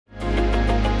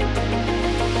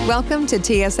Welcome to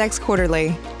TSX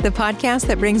Quarterly, the podcast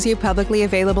that brings you publicly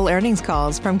available earnings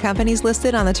calls from companies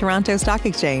listed on the Toronto Stock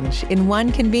Exchange in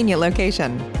one convenient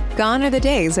location. Gone are the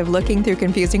days of looking through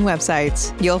confusing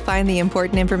websites. You'll find the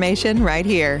important information right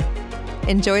here.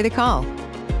 Enjoy the call.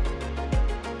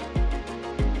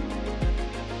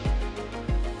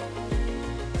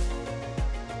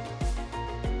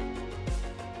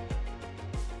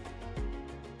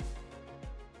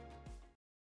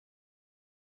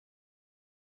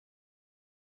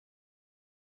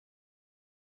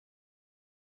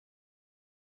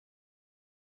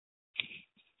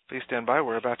 Please stand by.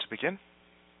 We're about to begin.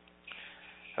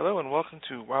 Hello and welcome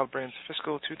to WildBrain's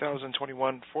fiscal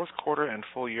 2021 fourth quarter and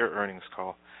full year earnings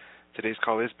call. Today's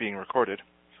call is being recorded.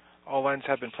 All lines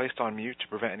have been placed on mute to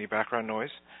prevent any background noise.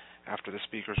 After the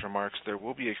speaker's remarks, there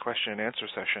will be a question and answer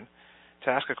session.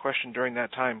 To ask a question during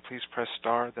that time, please press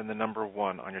star, then the number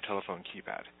 1 on your telephone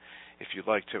keypad. If you'd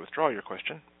like to withdraw your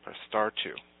question, press star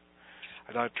 2.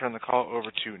 I'd now turn the call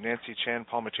over to Nancy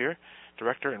Chan-Palmatier,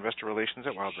 Director, Investor Relations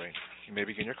at WildBrain. You may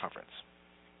begin your conference.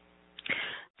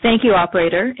 Thank you,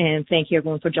 operator, and thank you,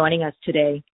 everyone, for joining us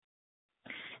today.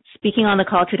 Speaking on the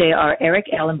call today are Eric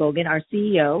Ellenbogen, our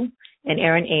CEO, and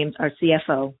Aaron Ames, our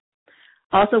CFO.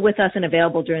 Also with us and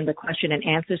available during the question and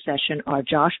answer session are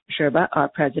Josh Sherba, our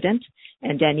President,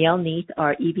 and Danielle Neath,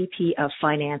 our EVP of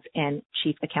Finance and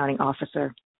Chief Accounting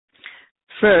Officer.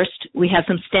 First, we have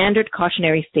some standard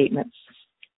cautionary statements.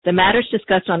 The matters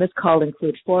discussed on this call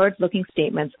include forward-looking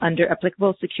statements under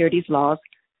applicable securities laws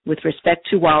with respect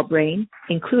to WildBrain,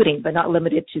 including but not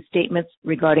limited to statements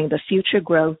regarding the future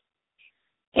growth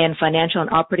and financial and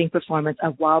operating performance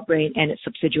of WildBrain and its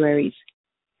subsidiaries,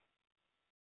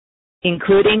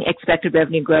 including expected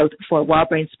revenue growth for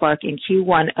WildBrain Spark in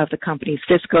Q1 of the company's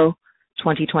fiscal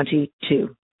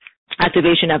 2022,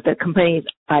 activation of the company's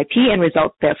IP and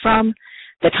results therefrom,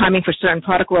 the timing for certain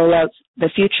product rollouts,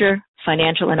 the future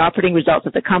financial and operating results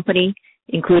of the company,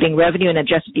 including revenue and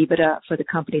adjusted EBITDA for the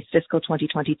company's fiscal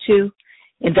 2022,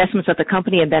 investments of the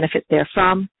company and benefits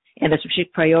therefrom, and the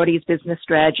strategic priorities, business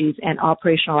strategies, and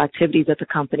operational activities of the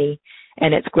company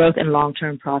and its growth and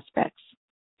long-term prospects.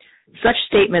 Such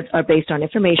statements are based on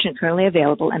information currently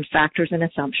available and factors and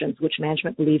assumptions which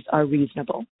management believes are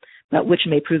reasonable, but which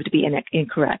may prove to be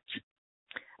incorrect.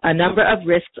 A number of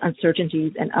risks,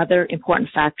 uncertainties, and other important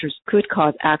factors could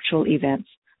cause actual events,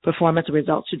 performance, or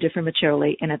results to differ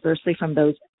materially and adversely from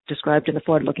those described in the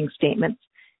forward-looking statements,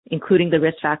 including the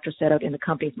risk factors set out in the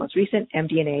company's most recent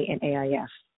MD&A and AIF.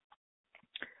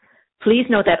 Please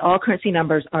note that all currency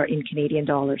numbers are in Canadian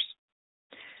dollars.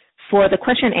 For the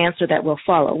question and answer that will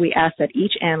follow, we ask that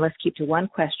each analyst keep to one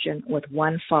question with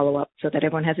one follow-up so that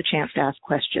everyone has a chance to ask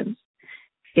questions.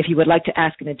 If you would like to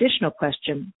ask an additional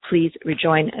question, please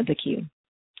rejoin the queue.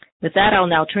 With that, I'll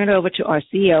now turn it over to our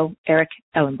CEO, Eric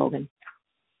Ellenbogen.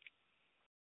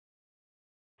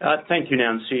 Thank you,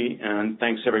 Nancy, and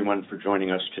thanks everyone for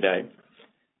joining us today.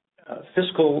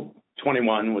 Fiscal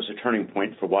 21 was a turning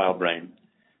point for WildBrain,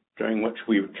 during which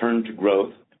we returned to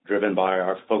growth driven by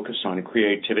our focus on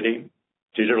creativity,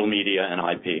 digital media, and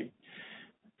IP.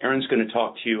 Aaron's going to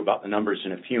talk to you about the numbers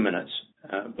in a few minutes,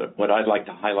 but what I'd like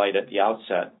to highlight at the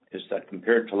outset is that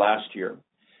compared to last year,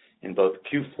 in both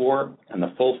Q4 and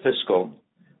the full fiscal,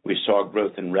 we saw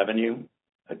growth in revenue,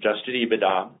 adjusted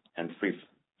EBITDA, and free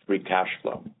cash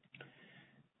flow.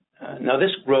 Now,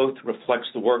 this growth reflects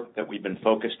the work that we've been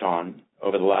focused on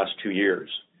over the last 2 years.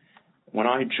 When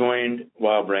I joined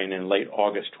WildBrain in late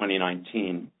August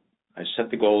 2019, I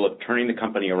set the goal of turning the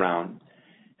company around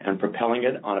and propelling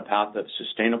it on a path of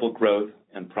sustainable growth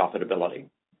and profitability.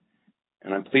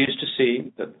 And I'm pleased to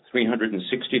see that the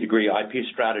 360-degree IP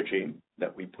strategy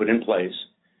that we put in place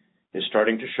is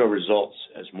starting to show results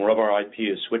as more of our IP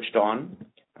is switched on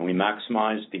and we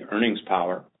maximize the earnings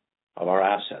power of our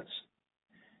assets.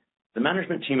 The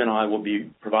management team and I will be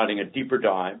providing a deeper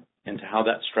dive into how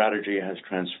that strategy has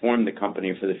transformed the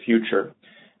company for the future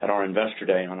at our Investor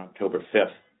Day on October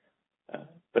 5th.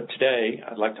 But today,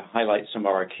 I'd like to highlight some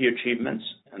of our key achievements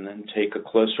and then take a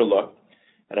closer look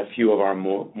at a few of our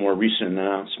more recent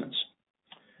announcements.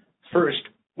 First,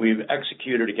 we've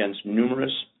executed against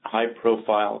numerous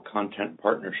high-profile content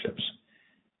partnerships,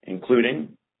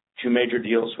 including 2 major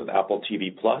deals with Apple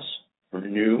TV+ for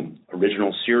new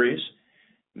original series,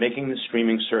 making the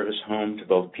streaming service home to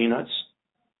both Peanuts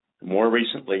and, more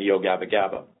recently, Yo Gabba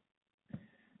Gabba.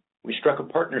 We struck a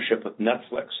partnership with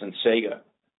Netflix and Sega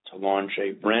to launch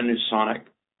a brand new Sonic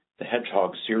the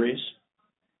Hedgehog series.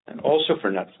 And also for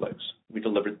Netflix, we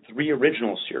delivered 3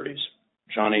 original series,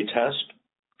 Johnny Test,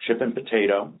 Chip and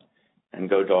Potato, and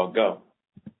Go Dog Go.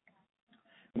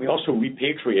 We also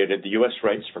repatriated the U.S.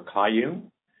 rights for Caillou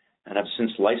and have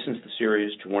since licensed the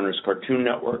series to Warner's Cartoon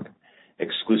Network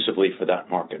exclusively for that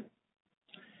market.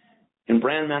 In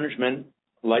brand management,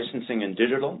 licensing, and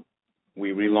digital,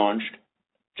 we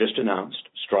just announced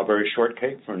Strawberry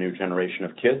Shortcake for a new generation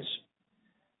of kids.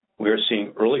 We are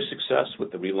seeing early success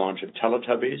with the relaunch of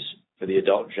Teletubbies for the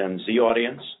adult Gen Z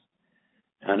audience.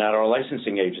 And at our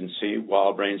licensing agency,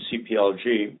 WildBrain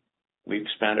CPLG, we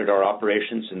expanded our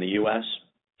operations in the U.S.,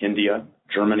 India,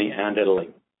 Germany, and Italy.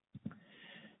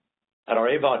 At our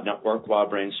AVOD network,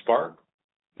 WildBrain Spark,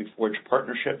 we forged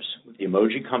partnerships with the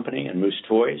Emoji Company and Moose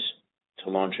Toys to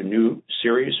launch a new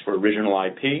series for original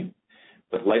IP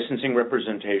with licensing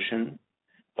representation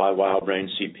by WildBrain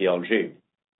CPLG.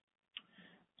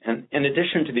 And in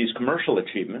addition to these commercial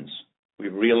achievements,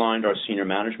 we've realigned our senior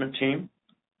management team,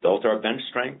 built our bench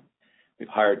strength, we've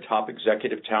hired top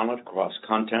executive talent across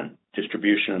content,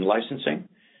 distribution, and licensing.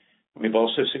 We've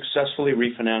also successfully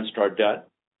refinanced our debt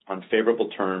on favorable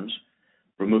terms,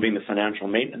 removing the financial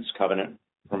maintenance covenant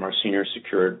from our senior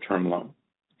secured term loan.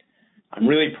 I'm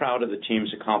really proud of the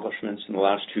team's accomplishments in the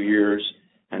last 2 years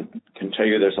and can tell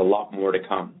you there's a lot more to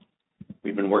come.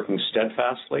 We've been working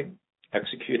steadfastly,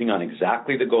 executing on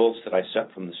exactly the goals that I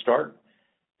set from the start,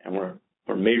 and we're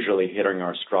majorly hitting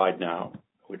our stride now,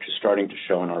 which is starting to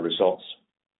show in our results.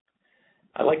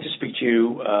 I'd like to speak to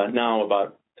you now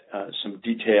about some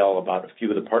detail about a few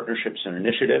of the partnerships and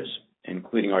initiatives,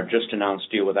 including our just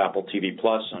announced deal with Apple TV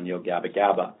Plus on Yo Gabba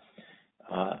Gabba,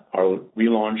 our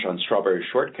relaunch on Strawberry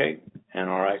Shortcake, and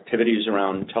our activities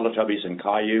around Teletubbies and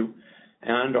Caillou,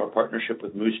 and our partnership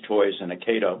with Moose Toys and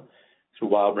Akedo through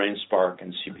WildBrain Spark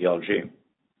and CPLG.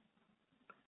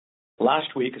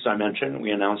 Last week, as I mentioned, we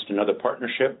announced another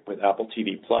partnership with Apple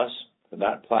TV Plus for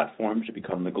that platform to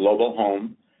become the global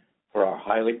home for our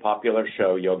highly popular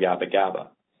show, Yo Gabba Gabba.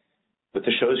 With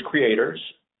the show's creators,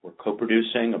 we're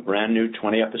co-producing a brand new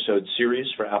 20-episode series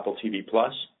for Apple TV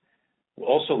Plus. We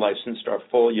also licensed our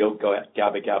full Yo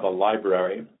Gabba Gabba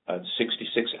library of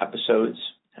 66 episodes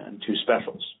and 2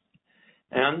 specials.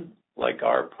 And like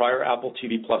our prior Apple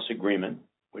TV Plus agreement,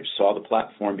 which saw the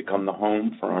platform become the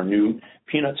home for our new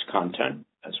Peanuts content,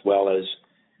 as well as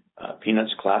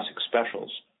Peanuts Classic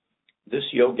Specials, this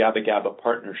Yo Gabba Gabba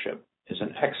partnership is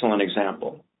an excellent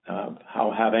example of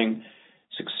how having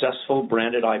successful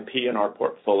branded IP in our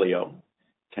portfolio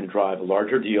can drive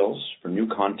larger deals for new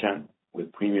content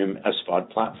with premium SVOD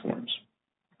platforms.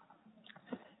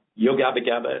 Yo Gabba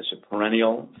Gabba is a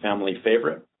perennial family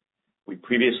favorite. We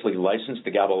previously licensed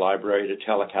the Gabba library to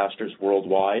telecasters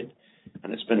worldwide,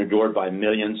 and it's been adored by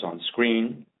millions on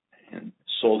screen and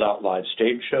sold-out live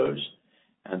stage shows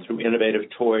and through innovative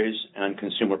toys and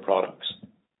consumer products.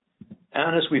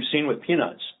 And as we've seen with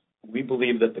Peanuts, we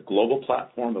believe that the global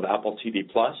platform of Apple TV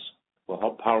Plus will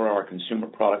help power our consumer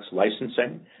products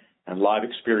licensing and live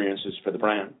experiences for the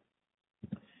brand.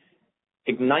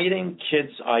 Igniting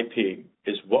kids' IP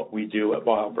is what we do at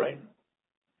WildBrain.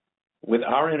 With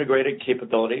our integrated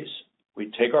capabilities,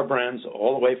 we take our brands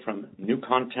all the way from new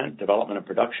content development and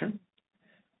production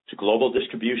to global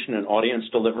distribution and audience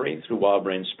delivery through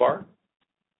WildBrain Spark,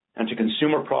 and to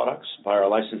consumer products by our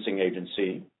licensing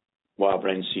agency,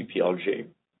 WildBrain CPLG.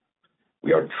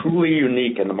 We are truly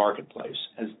unique in the marketplace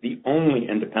as the only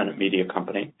independent media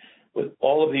company with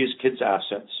all of these kids'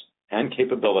 assets and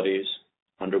capabilities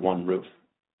under one roof.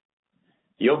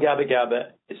 Yo Gabba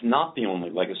Gabba is not the only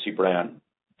legacy brand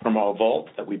from our vault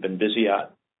that we've been busy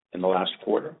at in the last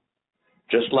quarter.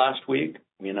 Just last week,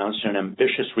 we announced an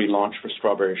ambitious relaunch for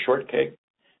Strawberry Shortcake,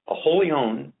 a wholly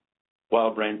owned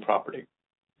WildBrain property.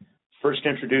 First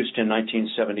introduced in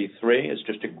 1973 as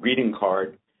just a greeting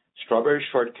card, Strawberry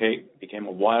Shortcake became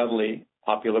a wildly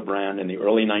popular brand in the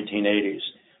early 1980s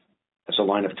as a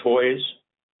line of toys,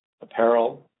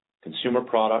 apparel, consumer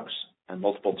products, and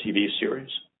multiple TV series.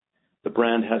 The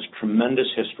brand has tremendous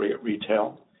history at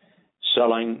retail,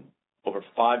 selling over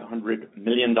 $500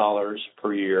 million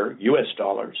per year, US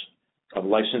dollars, of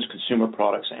licensed consumer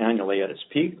products annually at its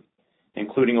peak,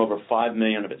 including over 5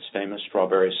 million of its famous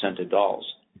strawberry scented dolls.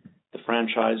 The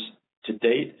franchise to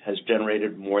date has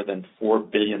generated more than $4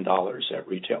 billion at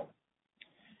retail.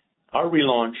 Our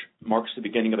relaunch marks the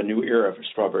beginning of a new era for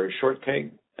Strawberry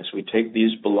Shortcake as we take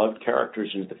these beloved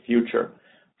characters into the future,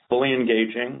 fully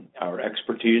engaging our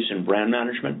expertise in brand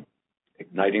management,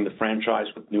 igniting the franchise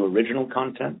with new original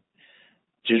content,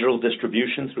 digital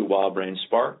distribution through WildBrain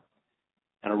Spark,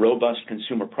 and a robust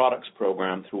consumer products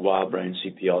program through WildBrain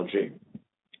CPLG.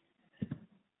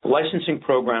 The licensing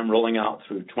program rolling out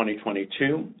through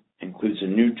 2022 includes a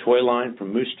new toy line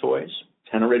from Moose Toys,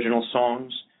 10 original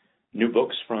songs, new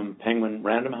books from Penguin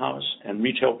Random House, and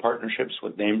retail partnerships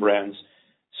with name brands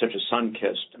such as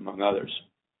Sunkissed, among others.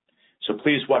 So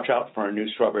please watch out for our new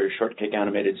Strawberry Shortcake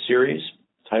animated series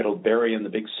titled Berry in the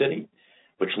Big City,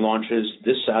 which launches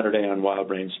this Saturday on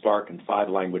WildBrain Spark in 5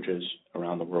 languages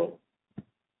around the world.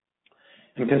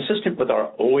 And consistent with our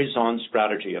always-on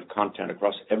strategy of content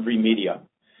across every media,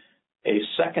 a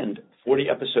second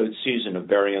 40-episode season of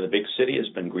Berry in the Big City has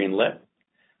been greenlit.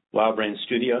 WildBrain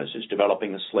Studios is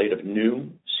developing a slate of new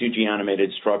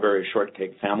CG-animated Strawberry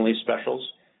Shortcake family specials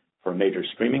for a major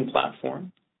streaming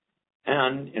platform.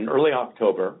 And in early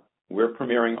October, we're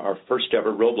premiering our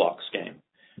first-ever Roblox game,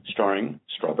 starring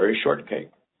Strawberry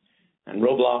Shortcake. And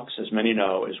Roblox, as many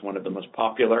know, is one of the most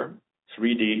popular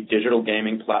 3D digital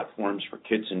gaming platforms for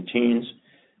kids and teens,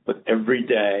 with every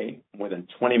day more than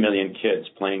 20 million kids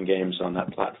playing games on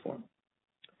that platform.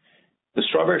 The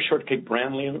Strawberry Shortcake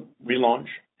brand relaunch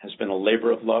has been a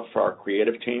labor of love for our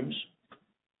creative teams.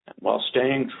 And while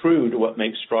staying true to what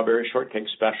makes Strawberry Shortcake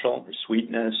special, her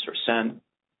sweetness, her scent,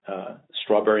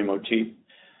 strawberry motif,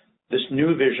 this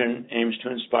new vision aims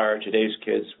to inspire today's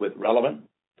kids with relevant,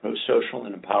 pro-social,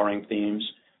 and empowering themes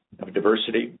of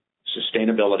diversity,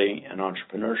 sustainability, and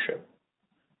entrepreneurship.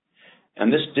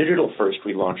 And this digital-first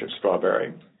relaunch of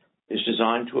Strawberry is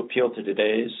designed to appeal to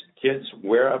today's kids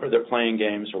wherever they're playing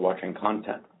games or watching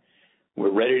content.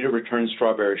 We're ready to return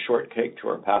Strawberry Shortcake to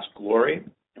our past glory,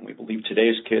 and we believe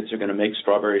today's kids are going to make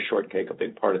Strawberry Shortcake a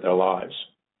big part of their lives.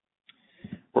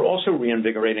 We're also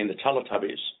reinvigorating the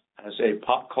Teletubbies as a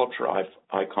pop culture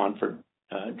icon for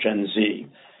Gen Z,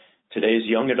 today's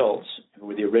young adults who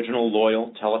were the original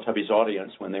loyal Teletubbies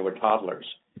audience when they were toddlers.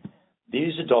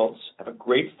 These adults have a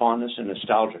great fondness and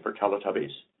nostalgia for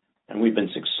Teletubbies, and we've been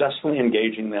successfully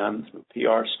engaging them through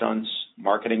PR stunts,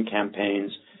 marketing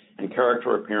campaigns, and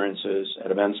character appearances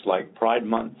at events like Pride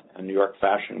Month and New York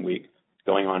Fashion Week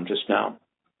going on just now.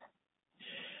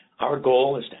 Our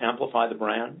goal is to amplify the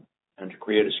brand and to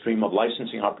create a stream of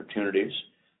licensing opportunities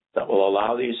that will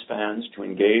allow these fans to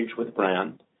engage with the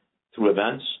brand through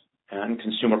events and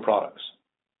consumer products.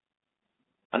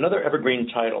 Another evergreen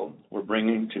title we're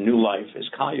bringing to new life is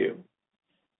Caillou.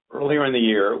 Earlier in the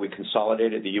year, we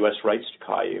consolidated the U.S. rights to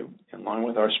Caillou in line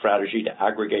with our strategy to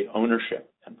aggregate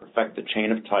ownership and perfect the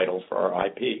chain of title for our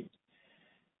IP.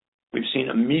 We've seen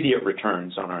immediate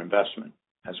returns on our investment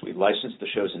as we licensed the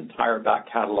show's entire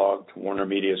back catalog to Warner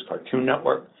Media's Cartoon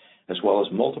Network, as well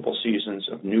as multiple seasons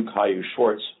of new Caillou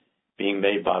shorts being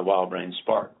made by WildBrain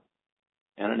Spark.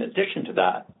 And in addition to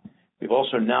that, we've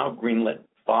also now greenlit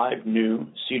 5 new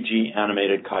CG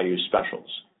animated Caillou specials.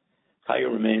 Caillou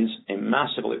remains a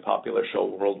massively popular show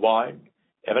worldwide,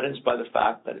 evidenced by the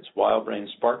fact that its WildBrain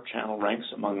Spark channel ranks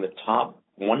among the top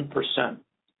 1%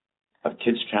 of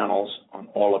kids' channels on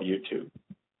all of YouTube.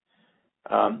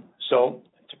 So,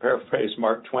 to paraphrase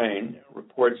Mark Twain,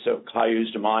 reports of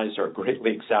Caillou's demise are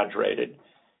greatly exaggerated.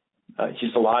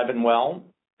 He's alive and well,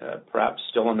 perhaps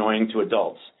still annoying to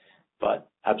adults, but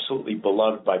absolutely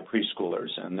beloved by preschoolers,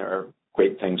 and there are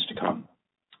great things to come.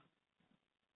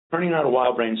 Turning now to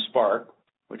WildBrain Spark,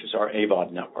 which is our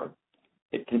AVOD network,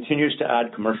 it continues to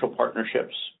add commercial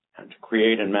partnerships and to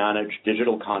create and manage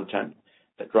digital content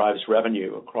that drives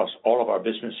revenue across all of our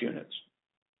business units.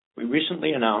 We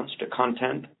recently announced a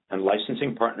content and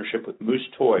licensing partnership with Moose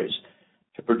Toys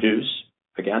to produce,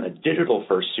 again, a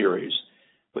digital-first series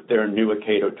with their new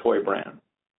Akedo toy brand.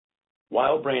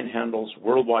 WildBrain handles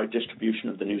worldwide distribution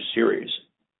of the new series,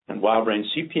 and WildBrain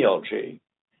CPLG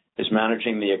is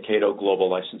managing the Akedo Global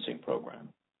Licensing Program.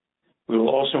 We will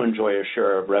also enjoy a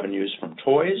share of revenues from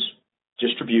toys,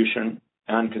 distribution,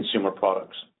 and consumer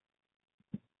products.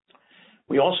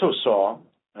 We also saw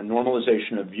a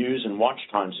normalization of views and watch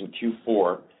times in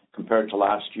Q4 compared to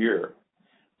last year,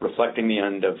 reflecting the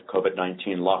end of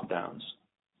COVID-19 lockdowns.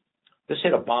 This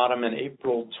hit a bottom in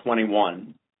April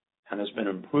 21 and has been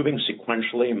improving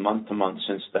sequentially month to month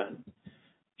since then.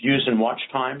 Views and watch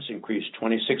times increased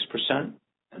 26%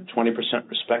 and 20%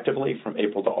 respectively from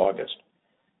April to August.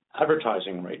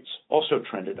 Advertising rates also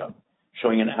trended up,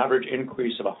 showing an average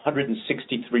increase of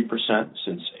 163%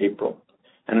 since April.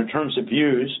 And in terms of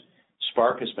views,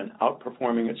 Spark has been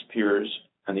outperforming its peers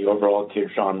and the overall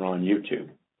kids genre on YouTube.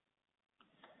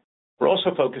 We're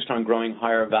also focused on growing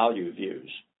higher value views,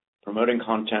 promoting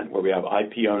content where we have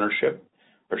IP ownership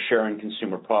or sharing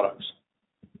consumer products.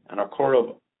 And our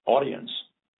core audience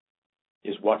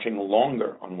is watching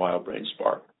longer on WildBrain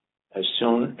Spark, as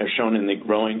shown in the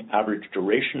growing average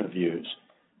duration of views,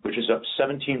 which is up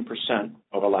 17%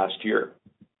 over last year.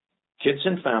 Kids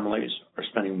and families are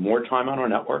spending more time on our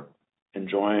network,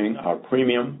 enjoying our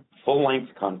premium,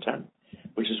 full-length content,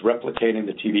 which is replicating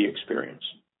the TV experience.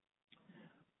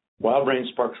 WildBrain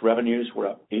Spark's revenues were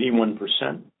up 81%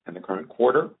 in the current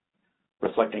quarter,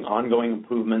 reflecting ongoing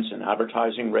improvements in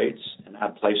advertising rates and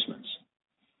ad placements.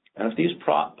 And if these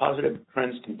positive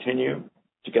trends continue,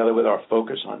 together with our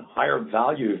focus on higher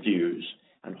value views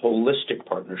and holistic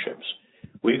partnerships,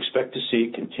 we expect to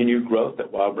see continued growth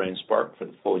at WildBrain Spark for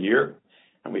the full year,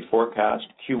 and we forecast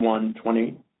Q1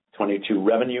 2022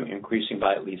 revenue increasing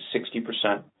by at least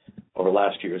 60% over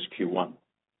last year's Q1.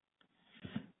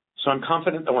 So I'm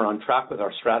confident that we're on track with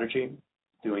our strategy,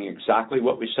 doing exactly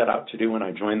what we set out to do when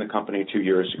I joined the company 2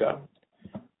 years ago.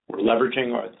 We're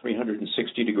leveraging our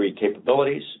 360-degree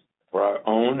capabilities for our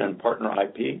own and partner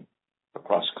IP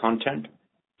across content,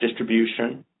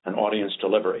 distribution, and audience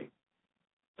delivery,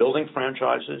 building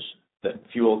franchises that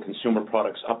fuel consumer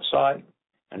products upside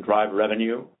and drive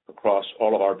revenue across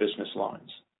all of our business lines.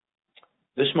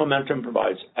 This momentum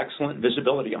provides excellent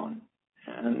visibility on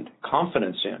and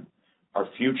confidence in our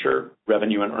future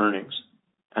revenue and earnings,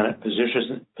 and it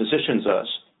positions us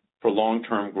for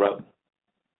long-term growth.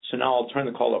 So now I'll turn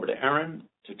the call over to Aaron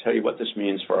to tell you what this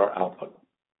means for our output.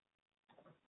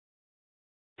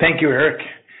 Thank you, Eric.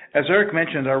 As Eric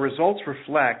mentioned, our results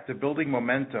reflect the building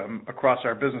momentum across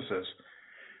our businesses.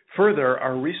 Further,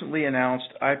 our recently announced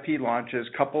IP launches,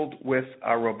 coupled with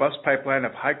our robust pipeline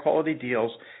of high-quality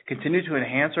deals, continue to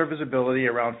enhance our visibility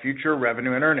around future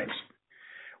revenue and earnings.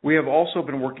 We have also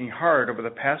been working hard over the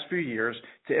past few years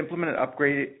to implement and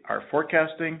upgrade our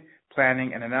forecasting,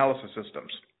 planning, and analysis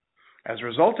systems. As a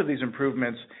result of these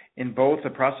improvements in both the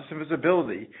process and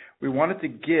visibility, we wanted to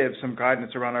give some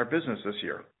guidance around our business this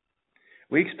year.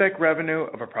 We expect revenue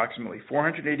of approximately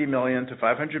 $480 million to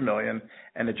 $500 million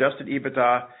and adjusted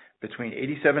EBITDA between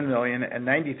 $87 million and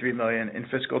 $93 million in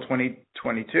fiscal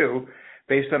 2022,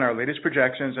 based on our latest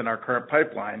projections and our current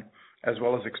pipeline, as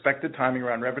well as expected timing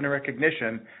around revenue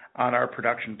recognition on our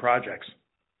production projects.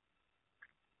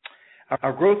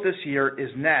 Our growth this year is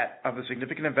net of the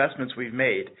significant investments we've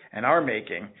made and are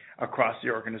making across the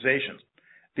organization.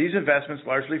 These investments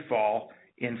largely fall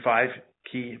in 5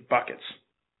 key buckets.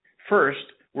 First,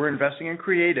 we're investing in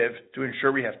creative to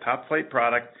ensure we have top-flight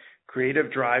product.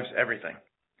 Creative drives everything.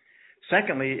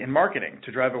 Secondly, in marketing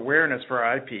to drive awareness for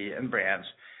our IP and brands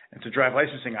and to drive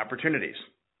licensing opportunities.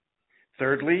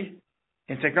 Thirdly,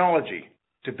 in technology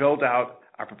to build out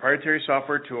our proprietary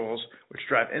software tools which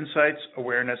drive insights,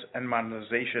 awareness, and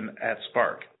monetization at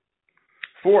Spark.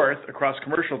 Fourth, across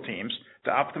commercial teams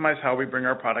to optimize how we bring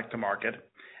our product to market.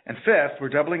 And fifth, we're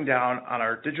doubling down on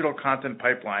our digital content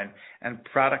pipeline and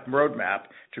product roadmap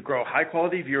to grow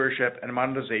high-quality viewership and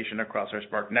monetization across our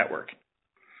Spark network.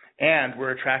 And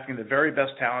we're attracting the very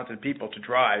best talent and people to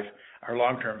drive our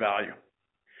long-term value.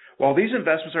 While these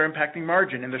investments are impacting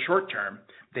margin in the short term,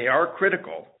 they are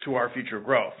critical to our future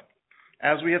growth.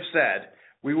 As we have said,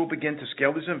 we will begin to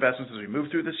scale these investments as we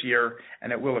move through this year,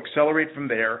 and it will accelerate from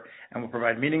there and will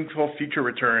provide meaningful future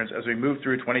returns as we move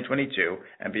through 2022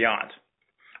 and beyond.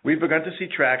 We've begun to see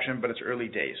traction, but it's early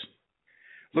days.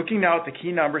 Looking now at the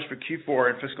key numbers for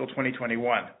Q4 and fiscal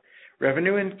 2021.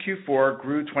 Revenue in Q4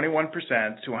 grew 21%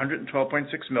 to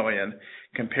 $112.6 million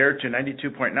compared to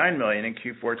 $92.9 million in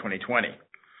Q4 2020.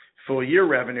 Full year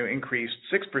revenue increased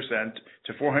 6%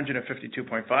 to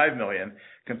 $452.5 million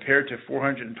compared to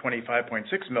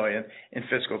 $425.6 million in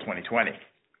fiscal 2020.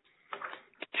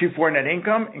 Q4 net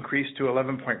income increased to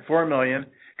 $11.4 million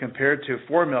compared to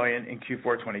 $4 million in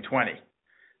Q4 2020.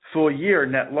 Full year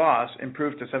net loss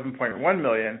improved to $7.1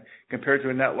 million compared to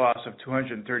a net loss of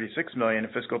 $236 million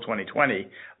in fiscal 2020,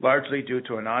 largely due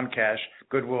to a non-cash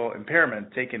goodwill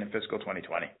impairment taken in fiscal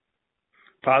 2020.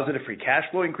 Positive free cash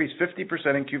flow increased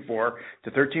 50% in Q4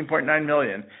 to $13.9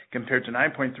 million compared to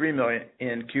 $9.3 million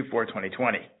in Q4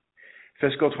 2020.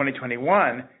 Fiscal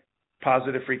 2021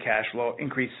 positive free cash flow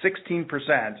increased 16%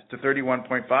 to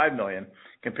 $31.5 million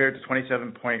compared to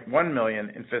 $27.1 million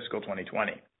in fiscal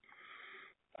 2020.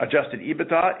 Adjusted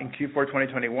EBITDA in Q4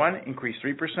 2021 increased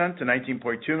 3% to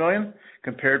 $19.2 million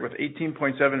compared with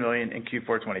 $18.7 million in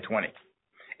Q4 2020.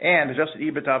 And adjusted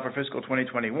EBITDA for fiscal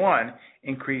 2021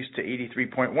 increased to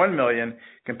 $83.1 million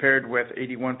compared with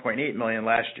 $81.8 million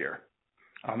last year.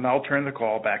 I'll now turn the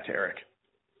call back to Eric.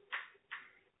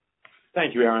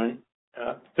 Thank you, Aaron.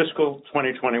 Fiscal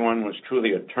 2021 was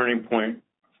truly a turning point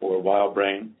for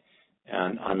WildBrain,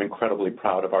 and I'm incredibly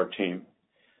proud of our team.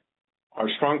 Our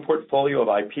strong portfolio of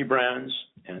IP brands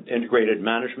and integrated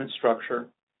management structure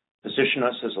position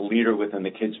us as a leader within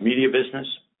the kids' media business,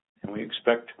 and we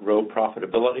expect to grow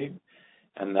profitability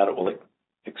and that it will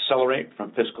accelerate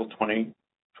from fiscal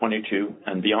 2022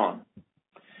 and beyond.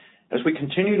 As we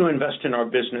continue to invest in our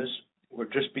business, we're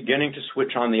just beginning to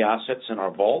switch on the assets in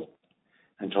our vault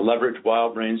and to leverage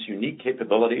WildBrain's unique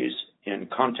capabilities in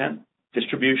content,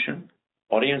 distribution,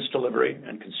 audience delivery,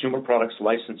 and consumer products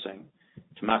licensing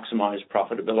to maximize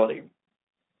profitability.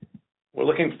 We're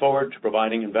looking forward to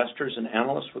providing investors and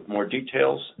analysts with more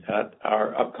details at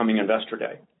our upcoming Investor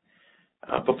Day.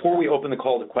 Before we open the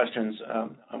call to questions,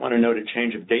 I want to note a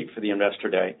change of date for the Investor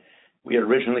Day. We had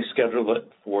originally scheduled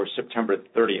it for September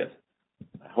 30th.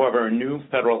 However, a new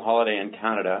federal holiday in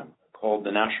Canada called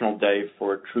the National Day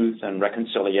for Truth and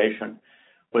Reconciliation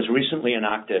was recently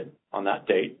enacted on that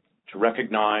date to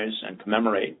recognize and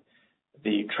commemorate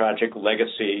the tragic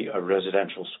legacy of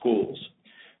residential schools.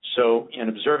 So in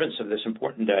observance of this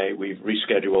important day, we've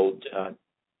rescheduled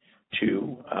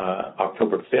to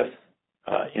October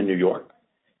 5th in New York.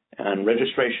 And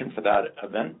registration for that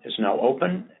event is now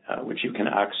open, which you can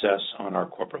access on our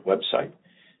corporate website.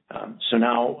 So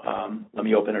now let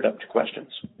me open it up to questions.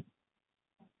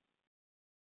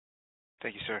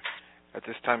 Thank you, sir. At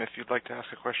this time, if you'd like to ask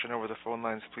a question over the phone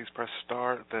lines, please press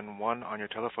star, then 1 on your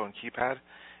telephone keypad.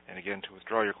 And again, to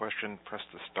withdraw your question, press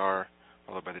the star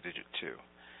followed by the digit 2.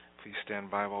 Please stand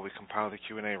by while we compile the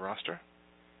Q&A roster.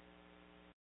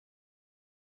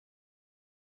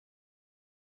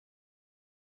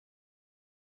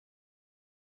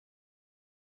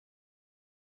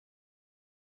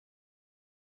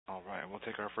 All right, we'll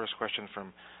take our first question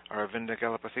from Aravinda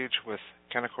Galapathige with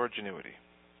Canaccord Genuity.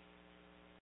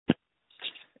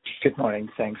 Good morning.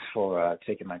 Thanks for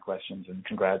taking my questions, and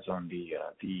congrats on the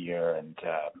year and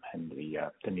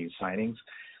the new signings.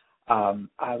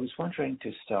 I was wondering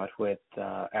to start with,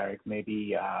 Eric,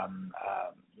 maybe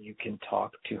you can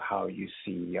talk to how you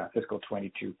see fiscal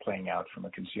 22 playing out from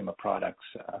a consumer products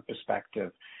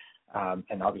perspective,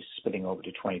 and obviously spilling over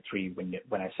to 23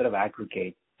 when I sort of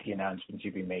aggregate the announcements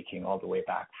you've been making all the way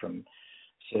back from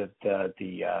sort of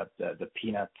the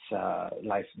Peanuts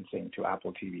licensing to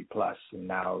Apple TV Plus, and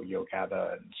now Yo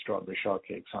Gabba and Strawberry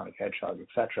Shortcake, Sonic Hedgehog,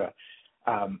 etc.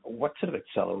 What sort of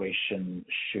acceleration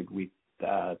should we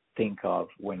think of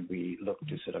when we look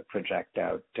to sort of project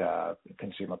out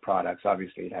consumer products?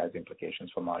 Obviously, it has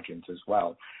implications for margins as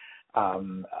well.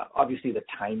 Obviously, the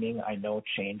timing I know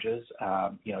changes.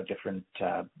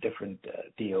 Different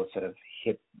deals sort of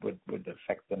hit would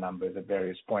affect the numbers at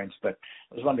various points. But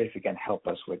I was wondering if you can help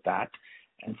us with that.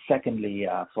 And secondly,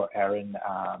 for Aaron,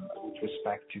 with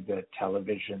respect to the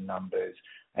television numbers,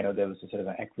 I know there was a sort of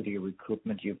an equity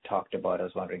recoupment you've talked about. I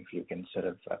was wondering if you can sort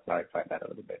of clarify that a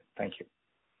little bit. Thank you.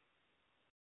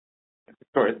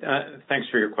 Sure. Thanks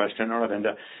for your question,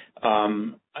 Aravinda.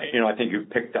 I think you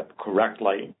picked up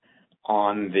correctly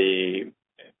on the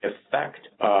effect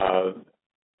of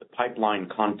the pipeline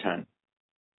content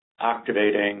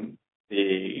activating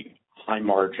the high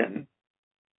margin,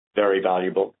 very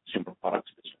valuable consumer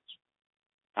products business.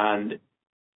 And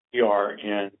we are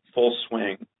in full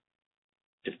swing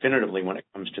definitively when it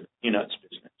comes to the Peanuts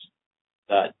business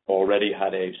that already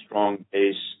had a strong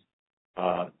base,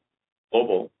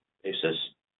 global basis,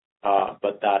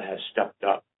 but that has stepped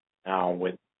up now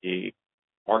with the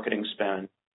marketing spend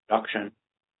production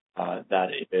that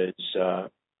is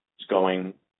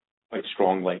going quite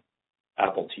strongly.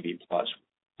 Apple TV Plus,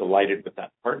 delighted with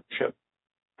that partnership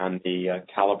and the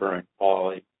caliber and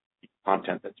quality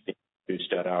content that's being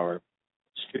produced at our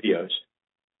studios.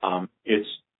 It's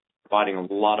providing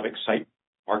a lot of excitement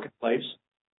in the marketplace,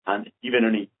 and even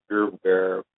in a year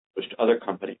where most other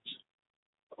companies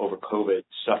over COVID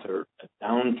suffered a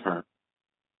downturn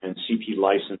and CP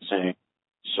licensing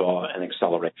saw an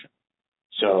acceleration.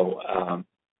 So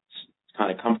it's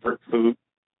kind of comfort food,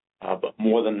 but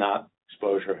more than that,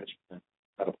 exposure has been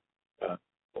incredible.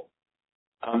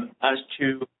 As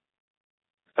to the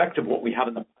effect of what we have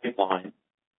in the pipeline,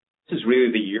 this is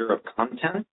really the year of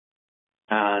content,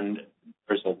 and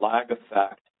there's a lag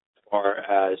effect as far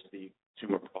as the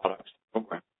consumer products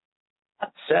program.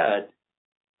 That said,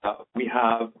 we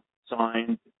have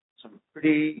signed some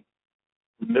pretty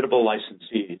formidable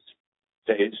licensees.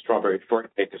 Say Strawberry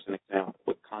Shortcake is an example,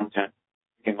 with content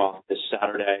kicking off this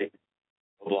Saturday,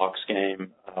 the Roblox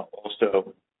game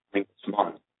also this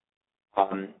month.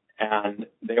 And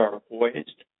they are poised.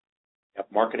 We have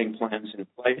marketing plans in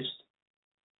place.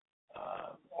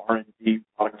 R&D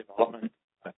product development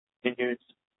continues.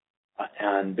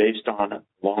 And based on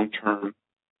long-term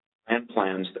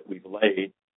plans that we've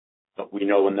laid, but we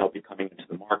know when they'll be coming into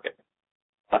the market.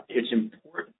 It's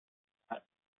important that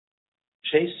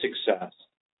chase success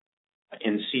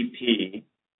in CP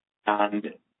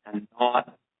and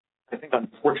not, I think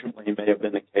unfortunately may have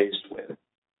been the case with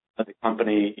the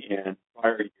company in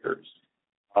prior years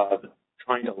of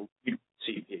trying to lead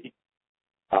CP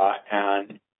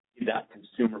and see that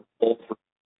consumer pull through.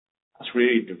 That's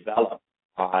really developed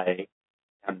by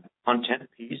the content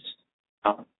piece,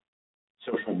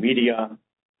 social media,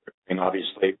 and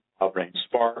obviously WildBrain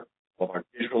Spark, all of our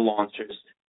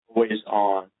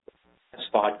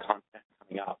SVOD content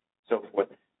coming out, so forth.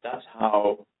 That's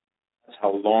how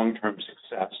long-term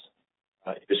success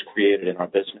is created in our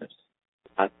business.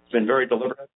 And it's been very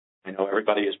deliberate. I know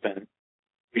everybody has been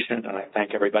patient, and I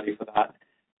thank everybody for that.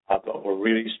 But we're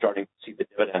really starting to see the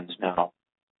dividends now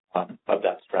of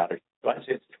that strategy. So I'd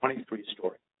say it's a 23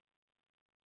 story.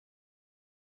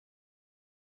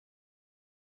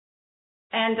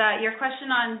 And your question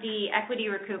on the equity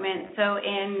recoupment. So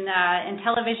in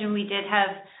television, we did have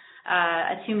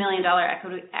a $2 million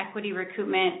equity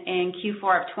recoupment in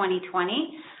Q4 of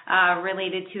 2020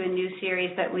 related to a new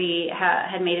series that we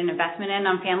had made an investment in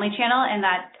on Family Channel, and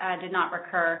that did not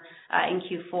recur in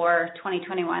Q4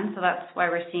 2021. So that's why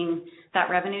we're seeing that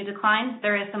revenue decline.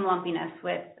 There is some lumpiness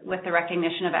with the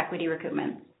recognition of equity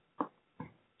recoupment.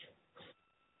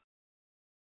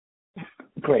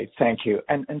 Great, thank you.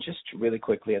 And just really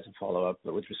quickly as a follow-up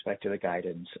with respect to the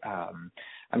guidance,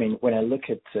 I mean, when I look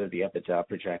at the EBITDA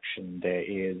projection, there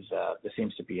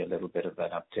seems to be a little bit of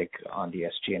an uptick on the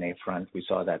SG&A front. We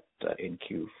saw that in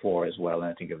Q4 as well,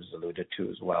 and I think it was alluded to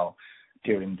as well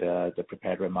during the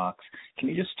prepared remarks. Can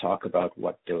you just talk about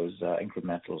what those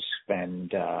incremental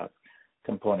spend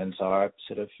components are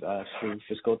sort of through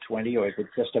fiscal 20, or is it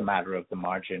just a matter of the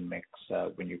margin mix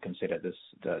when you consider this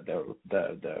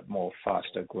the more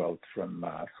faster growth from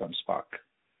Spark?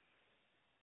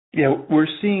 Yeah, we're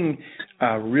seeing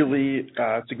really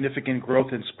significant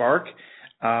growth in Spark,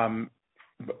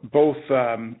 both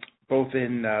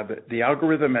in the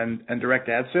algorithm and direct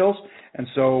ad sales, and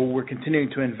so we're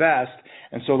continuing to invest,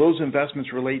 and so those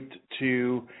investments relate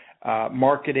to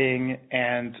marketing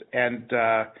and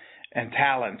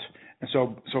talent. And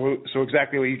so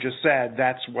exactly what you just said,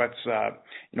 that's what's,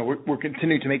 we're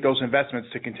continuing to make those investments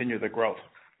to continue the growth.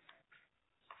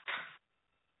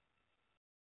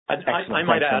 I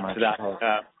might add to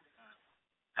that.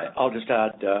 I'll just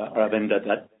add, Aravinda,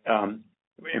 that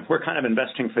we're kind of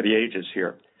investing for the ages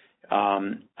here.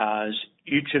 As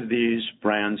each of these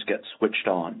brands get switched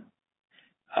on,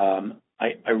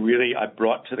 I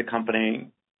brought to the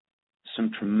company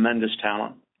some tremendous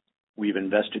talent. We've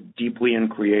invested deeply in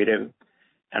creative,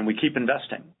 and we keep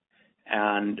investing.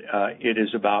 And it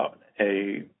is about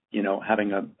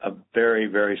having a very,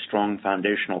 very strong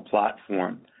foundational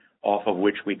platform off of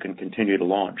which we can continue to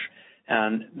launch.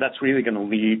 And that's really going to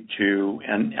lead to,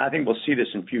 and I think we'll see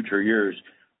this in future years,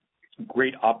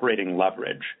 great operating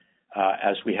leverage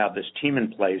as we have this team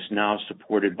in place now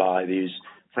supported by these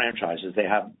franchises.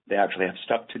 They actually have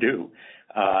stuff to do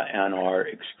and are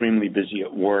extremely busy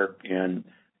at work in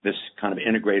this kind of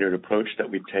integrated approach that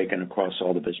we've taken across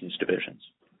all the business divisions.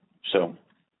 So,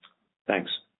 thanks.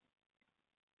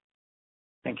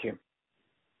 Thank you.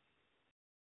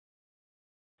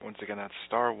 Once again, that's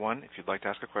star one if you'd like to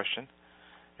ask a question.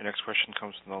 Your next question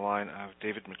comes from the line of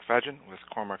David McFadgen with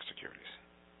Cormark Securities.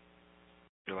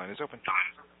 Your line is open.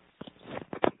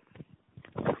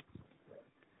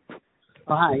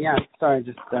 Oh, hi. Yeah, sorry,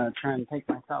 just trying to take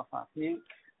myself off mute.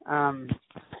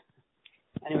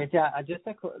 Anyways, yeah, just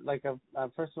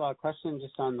first of all, a question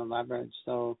just on the leverage.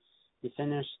 So you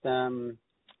finished the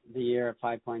year at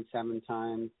 5.7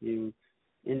 times. You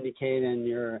indicate in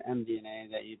your MD&A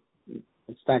that you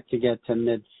expect to get to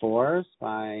mid-4s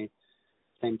by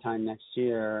same time next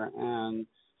year. And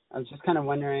I was just kind of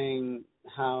wondering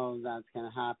how that's going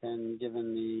to happen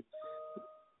given the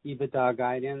EBITDA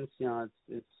guidance.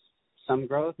 It's some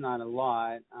growth, not a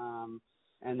lot.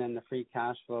 And then the free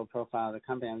cash flow profile of the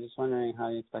company. I'm just wondering how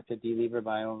you expect to delever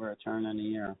by over a turn in a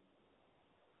year.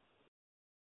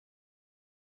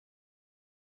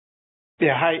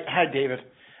 Yeah. Hi, David.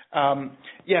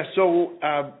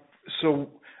 So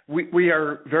we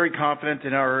are very confident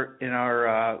in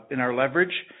our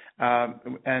leverage,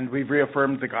 and we've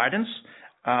reaffirmed the guidance.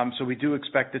 So we do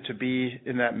expect it to be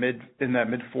in that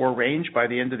mid-4 range by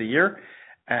the end of the year,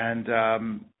 and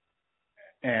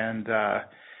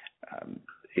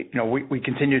we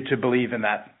continue to believe in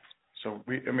that. So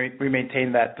we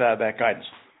maintain that guidance.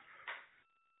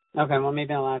 Okay. Well,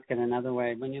 maybe I'll ask it another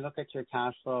way. When you look at your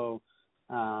cash flow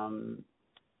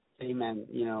statement,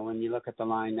 when you look at the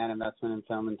line net investment in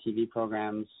film and TV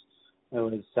programs, it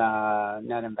was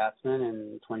net investment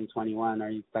in 2021. Are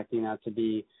you expecting that to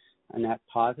be a net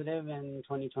positive in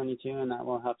 2022, and that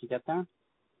will help you get there?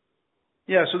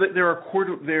 Yeah. So there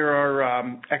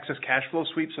are excess cash flow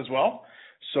sweeps as well.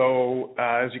 So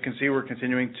as you can see, we're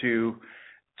continuing to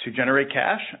generate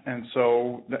cash, and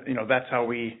so that's how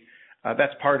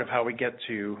that's part of how we get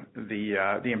to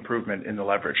the improvement in the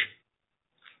leverage.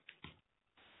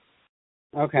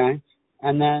 Okay.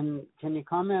 And then can you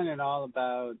comment at all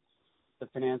about the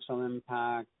financial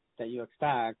impact that you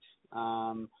expect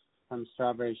from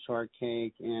Strawberry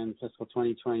Shortcake in fiscal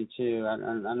 2022? I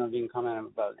don't know if you can comment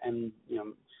about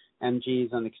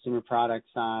MGs on the consumer product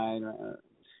side or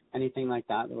anything like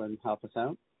that would help us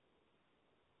out.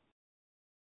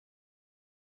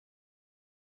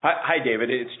 Hi, David.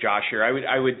 It's Josh here.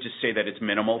 I would just say that it's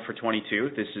minimal for 22.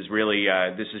 This is really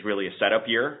a setup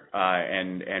year,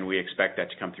 and we expect that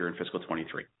to come through in fiscal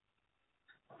 23.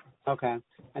 Okay.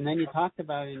 And then you talked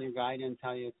about in your guidance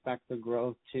how you expect the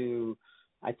growth to,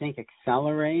 I think,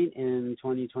 accelerate in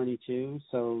 2022.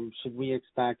 So should we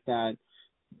expect that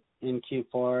in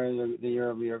Q4 the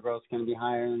year-over-year growth is going to be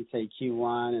higher than, say,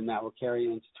 Q1, and that will carry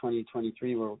into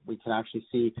 2023 where we could actually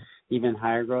see even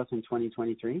higher growth in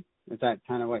 2023? Is that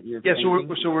kind of what you're thinking? We're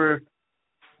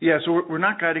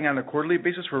not guiding on a quarterly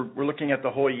basis. We're looking at the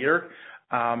whole year,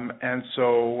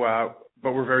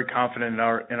 but we're very confident in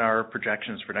our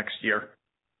projections for next year,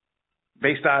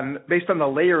 based on the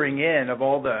layering in of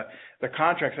all the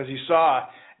contracts. As you saw,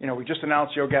 we just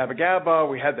announced Yo Gabba Gabba.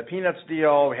 We had the Peanuts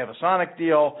deal. We have a Sonic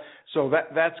deal. So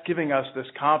that's giving us this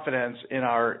confidence in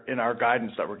our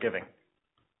guidance that we're giving.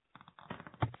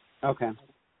 Okay.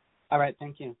 All right.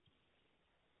 Thank you.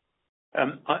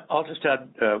 I'll just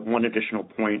add one additional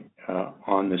point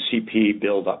on the CP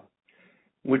buildup,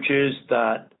 which is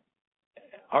that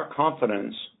our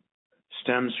confidence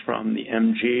stems from the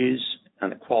MGs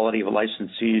and the quality of the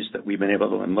licensees that we've been able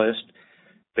to enlist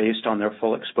based on their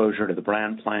full exposure to the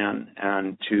brand plan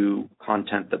and to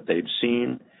content that they've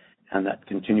seen and that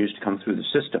continues to come through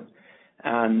the system.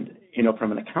 And,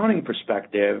 from an accounting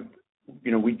perspective,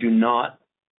 we do not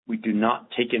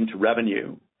take into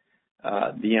revenue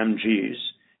the MGs.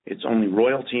 It's only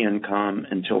royalty income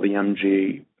until the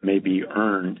MG may be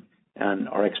earned, and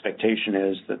our expectation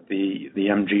is that the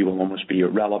MG will almost be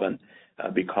irrelevant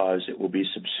because it will be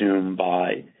subsumed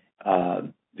by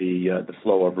the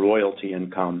flow of royalty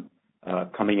income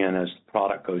coming in as the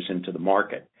product goes into the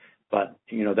market. But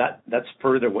that's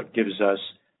further what gives us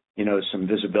some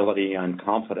visibility and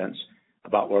confidence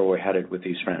about where we're headed with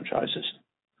these franchises.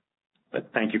 But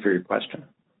thank you for your question.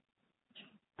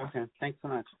 Okay, thanks so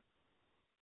much.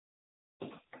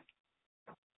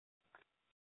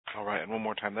 All right, and one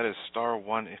more time, that is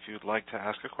 *1 if you'd like to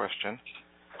ask a question.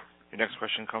 Your next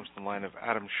question comes from the line of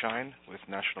Adam Shine with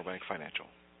National Bank Financial.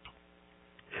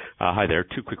 Hi there.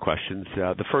 Two quick questions.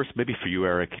 The first, maybe for you,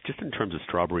 Eric, just in terms of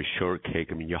Strawberry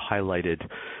Shortcake. I mean, you highlighted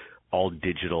all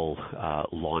digital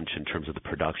launch in terms of the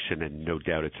production, and no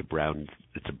doubt it's a brand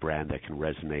that can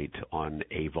resonate on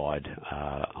AVOD,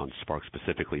 on Spark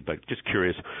specifically. But just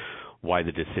curious why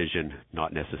the decision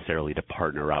not necessarily to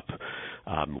partner up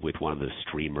with one of the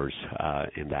streamers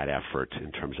in that effort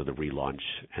in terms of the relaunch.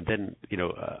 And then,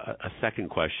 a second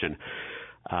question,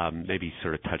 maybe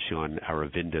sort of touching on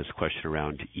Aravinda's question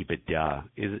around EBITDA.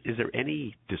 Is there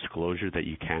any disclosure that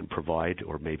you can provide,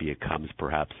 or maybe it comes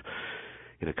perhaps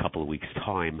in a couple of weeks'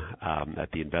 time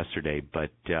at the Investor Day, but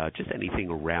just anything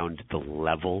around the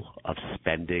level of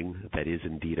spending that is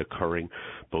indeed occurring,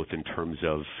 both in terms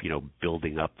of,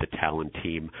 building up the talent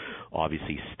team,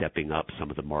 obviously stepping up some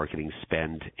of the marketing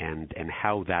spend, and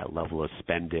how that level of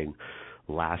spending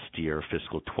last year,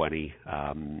 fiscal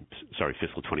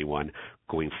 21,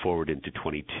 going forward into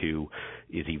 22,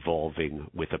 is evolving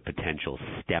with a potential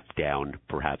step down,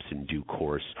 perhaps in due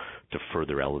course, to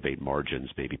further elevate margins,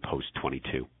 maybe post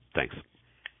 22. Thanks.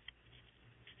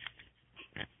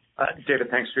 David,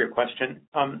 thanks for your question.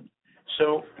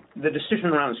 So the decision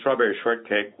around Strawberry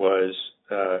Shortcake was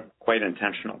quite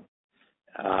intentional.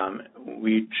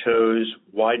 We chose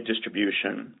wide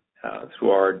distribution through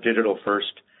our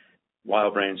digital-first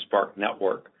WildBrain Spark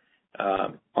network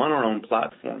on our own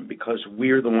platform because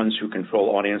we're the ones who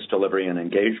control audience delivery and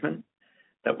engagement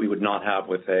that we would not have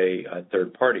with a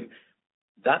third party.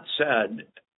 That said,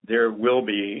 there will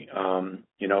be,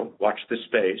 watch this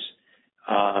space,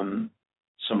 some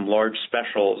large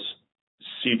specials,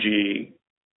 CG,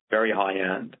 very high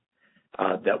end,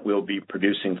 that we'll be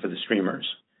producing for the streamers.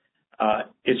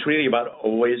 It's really about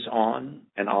always on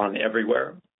and on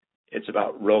everywhere. It's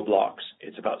about Roblox.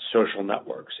 It's about social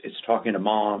networks. It's talking to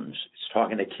moms. It's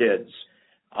talking to kids.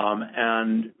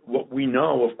 And what we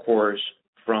know, of course,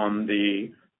 from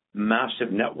the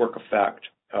massive network effect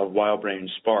of WildBrain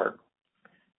Spark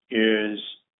is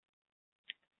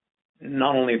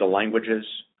not only the languages,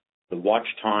 the watch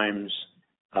times,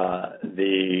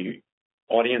 the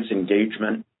audience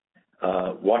engagement,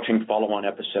 watching follow-on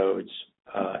episodes,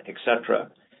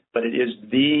 etc., but it is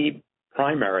the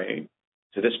primary,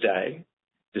 to this day,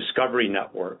 discovery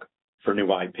network for new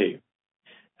IP.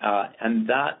 And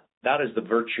that is the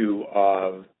virtue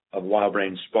of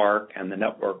WildBrain Spark and the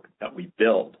network that we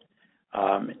build.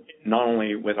 not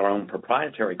only with our own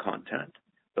proprietary content,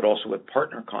 but also with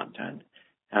partner content,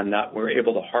 and that we're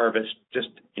able to harvest just,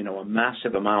 a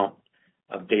massive amount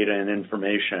of data and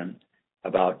information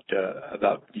about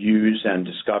use and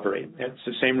discovery. It's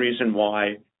the same reason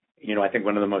why, I think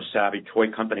one of the most savvy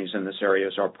toy companies in this area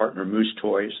is our partner Moose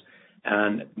Toys,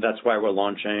 and that's why we're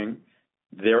launching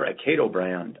their Akedo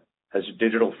brand as a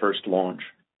digital-first launch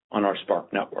on our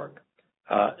Spark network.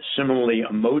 Similarly,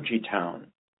 Emoji Town,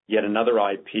 yet another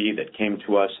IP that came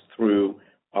to us through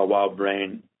our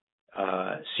WildBrain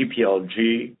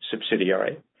CPLG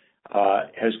subsidiary,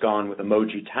 has gone with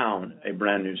Emoji Town, a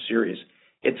brand new series.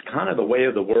 It's kind of the way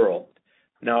of the world.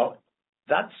 Now,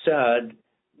 that said,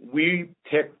 we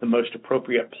pick the most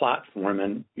appropriate platform,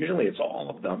 and usually it's all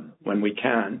of them when we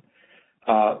can,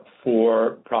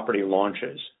 for property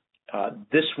launches.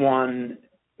 This one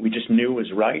we just knew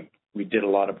was right. We did a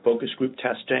lot of focus group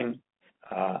testing,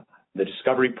 the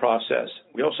discovery process.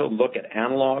 We also look at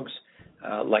analogs,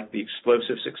 like the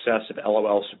explosive success of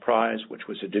LOL Surprise, which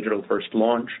was a digital-first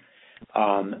launch.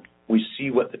 We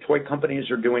see what the toy companies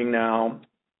are doing now.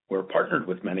 We're partnered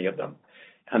with many of them,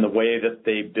 and the way that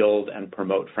they build and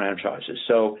promote franchises.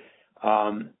 So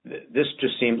this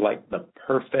just seemed like the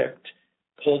perfect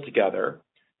pull together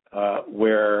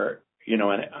where,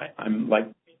 and I'm like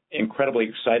incredibly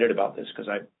excited about this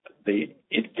because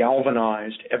it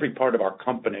galvanized every part of our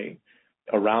company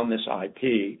around this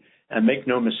IP. And make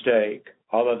no mistake,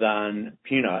 other than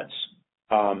Peanuts,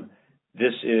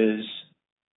 this is,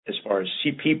 as far as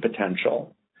CP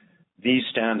potential, these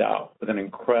stand out with an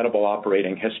incredible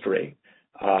operating history.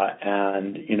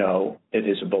 And, it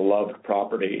is a beloved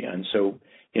property. And so,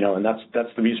 and that's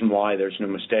the reason why there's no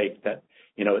mistake that,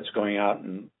 it's going out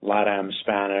in LATAM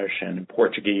Spanish and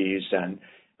Portuguese and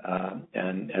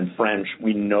French.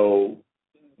 We know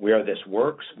where this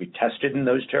works. We tested in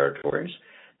those territories.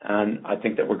 And I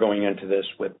think that we're going into this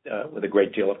with a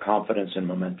great deal of confidence and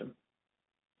momentum.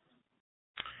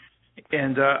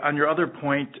 And on your other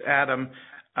point, Adam,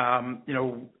 on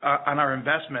our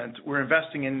investment, we're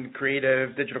investing in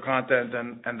creative digital content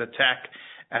and the tech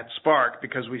at Spark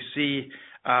because we see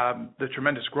the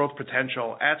tremendous growth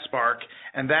potential at Spark,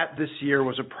 and that this year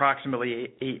was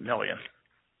approximately $8 million.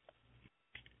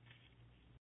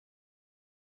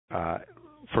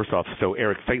 First off, so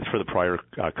Eric, thanks for the prior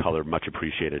color, much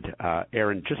appreciated.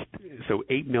 Aaron, so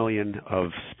 $8 million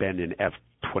of spend in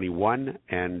F21,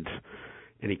 and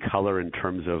any color in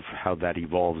terms of how that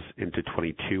evolves into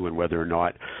 22 and whether or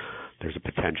not there's a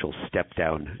potential step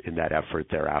down in that effort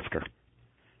thereafter?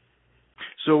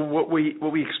 So what we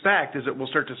expect is that we'll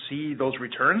start to see those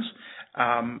returns,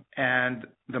 and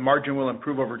the margin will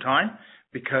improve over time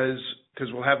because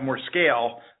we'll have more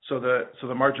scale. So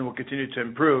the margin will continue to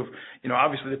improve.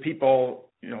 Obviously the people,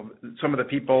 some of the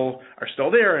people are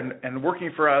still there and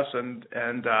working for us,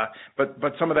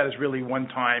 but some of that is really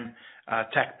one-time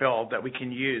tech build that we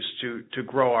can use to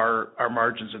grow our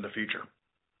margins in the future.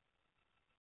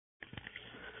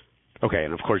 Okay,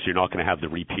 and of course you're not going to have the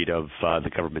repeat of the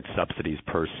government subsidies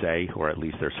per se, or at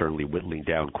least they're certainly whittling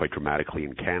down quite dramatically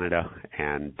in Canada,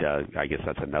 and I guess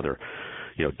that's another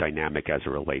dynamic as it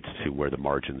relates to where the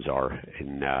margins are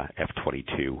in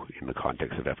F22 in the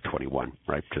context of F21,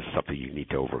 right? Just something you need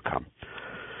to overcome.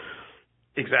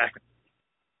 Exactly.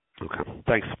 Okay,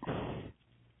 thanks.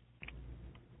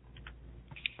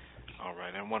 All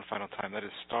right, and one final time, that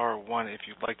is *1 if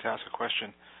you'd like to ask a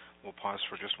question. We'll pause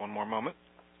for just one more moment.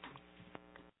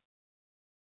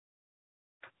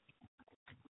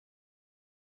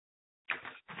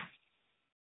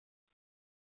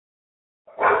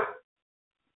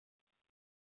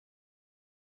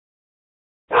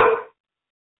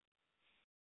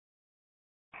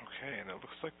 Okay, and it looks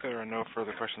like there are no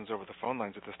further questions over the phone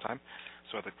lines at this time,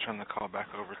 so I'd like to turn the call back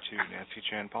over to Nancy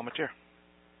Chan-Palmatier.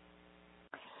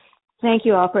 Thank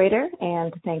you, operator,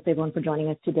 and thanks everyone for joining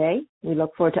us today. We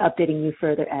look forward to updating you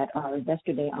further at our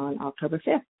Investor Day on October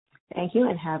 5th. Thank you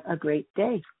and have a great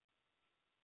day.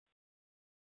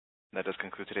 That does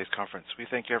conclude today's conference. We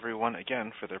thank everyone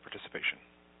again for their participation.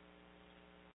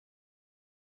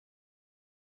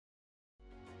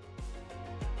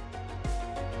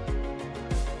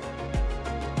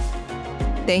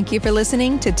 Thank you for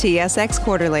listening to TSX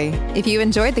Quarterly. If you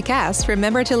enjoyed the cast,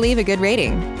 remember to leave a good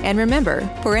rating. And remember,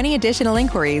 for any additional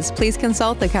inquiries, please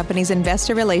consult the company's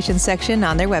investor relations section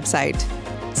on their website.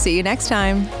 See you next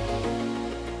time.